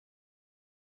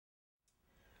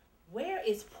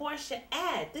is Portia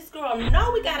at? This girl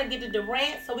know we gotta get to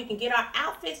Durant so we can get our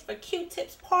outfits for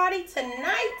Q-Tip's party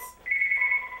tonight.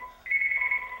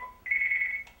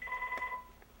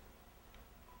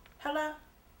 Hello?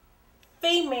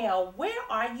 Female, where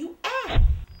are you at?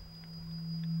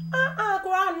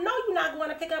 Girl, I know you're not going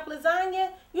to pick up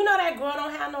lasagna. You know that girl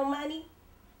don't have no money.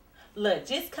 Look,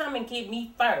 just come and get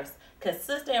me first. Because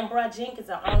Sister and Bruh Jenkins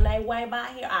are on their way by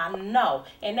here. I know.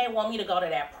 And they want me to go to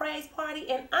that praise party.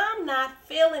 And I'm not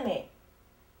feeling it.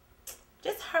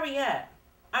 Just hurry up.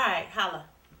 All right, holla.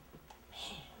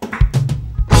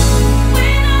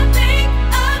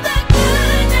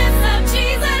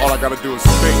 All I gotta do is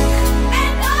think.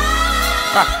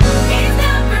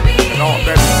 And all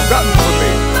that he's done for me.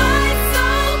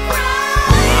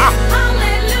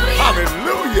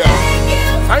 Hallelujah.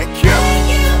 Thank you.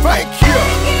 Thank you.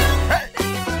 Hey.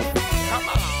 Come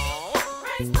on.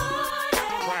 Praise,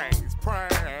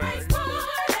 praise.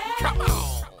 Come on.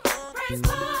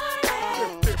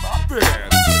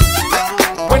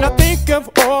 When I think of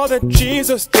all that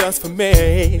Jesus does for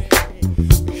me,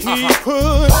 He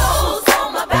put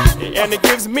and it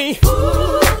gives me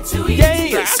food to eat.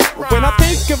 Yes. Right. When I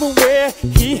think of where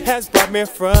He has brought me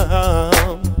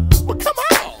from, well, come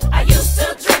on. I used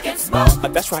to drink and smoke.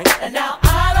 That's right. And now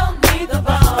I don't need the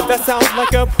bone. That sounds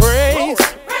like a praise.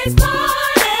 Praise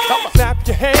party. Come on. Clap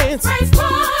your hands. Praise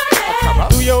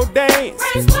party. Do your dance.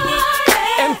 Praise party.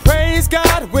 And praise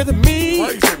God with me.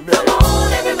 Come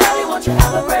on, everybody, won't you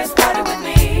have a praise party with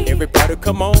me? Everybody,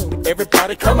 come on.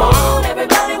 Everybody, come on.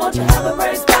 Everybody, won't you have a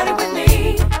praise party with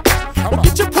me?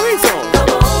 Get your praise on. Come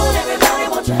on, everybody,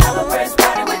 won't you have a praise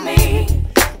party with me?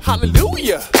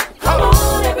 Hallelujah. Come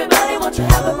on, everybody, won't you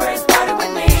have a praise party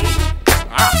with me?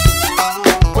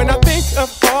 When I think of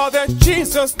all that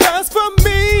Jesus does for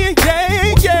me,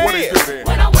 yeah, yeah. What is it?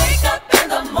 When I wake up in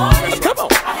the morning, come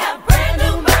on. I have brand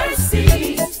new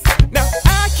mercies. Now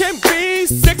I can be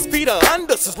 6 feet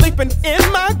under, sleeping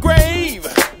in my grave.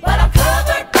 But I'm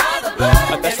covered by the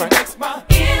blood. That's right. Makes my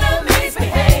enemies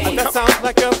behave. That sounds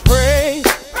like a praise.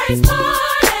 Praise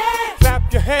party.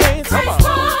 Clap your hands. Praise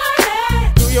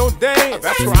party. Do your dance.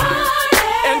 That's right.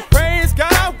 And praise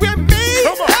God with me.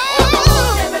 Come on.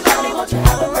 Everybody, won't you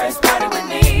have a praise party with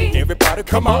me? Everybody,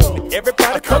 come on.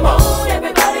 Everybody, come on.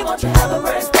 Everybody, won't you have a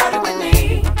praise party with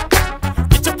me?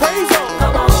 Get your praise on.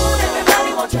 Come on,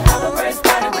 everybody, won't you have a praise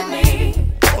party with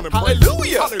me?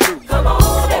 Hallelujah. Hallelujah. Come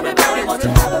on, everybody, won't you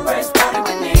have a praise party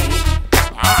with me?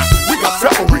 We got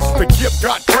several reasons to give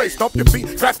God praise. Stomp your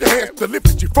feet, clap your hands,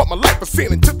 delivered you from a life of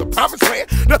sin into the promised land.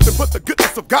 Nothing but the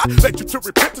goodness of God led you to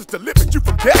repentance, delivered you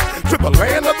from death to the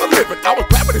land of the living. I was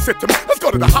glad when He said to me, let's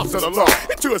go to the house of the Lord,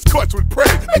 into His courts with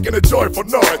praise, making a joyful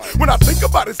noise. When I think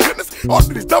about His goodness, all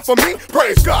that He's done for me,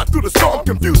 praise God through the storm,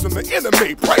 confusing the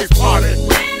enemy. Praise party.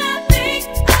 When I think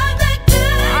of the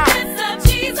goodness of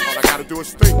Jesus, All I gotta do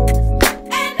is think.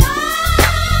 and all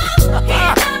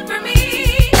He's done for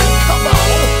me. Come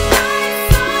on.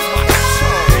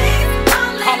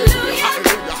 Hallelujah.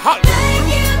 Hallelujah.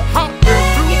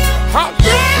 Hallelujah.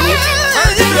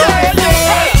 Hallelujah.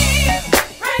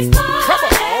 Praise party. Come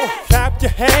on. Clap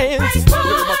your hands. Praise party.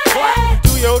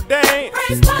 Do your dance.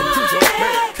 Praise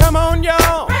party. Come on,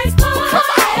 y'all. Praise party. Come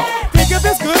on. Think of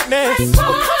His goodness.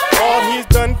 All He's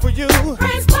done for you.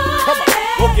 Praise party.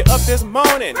 Woke you up this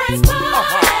morning. Praise party.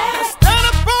 Stand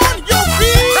up on your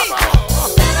feet.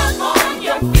 Stand up on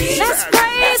your feet. Let's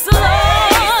praise the Lord.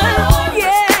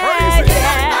 Yeah,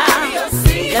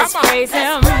 yeah. Let's praise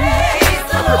Him.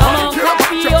 Come on,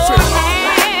 clap your hands.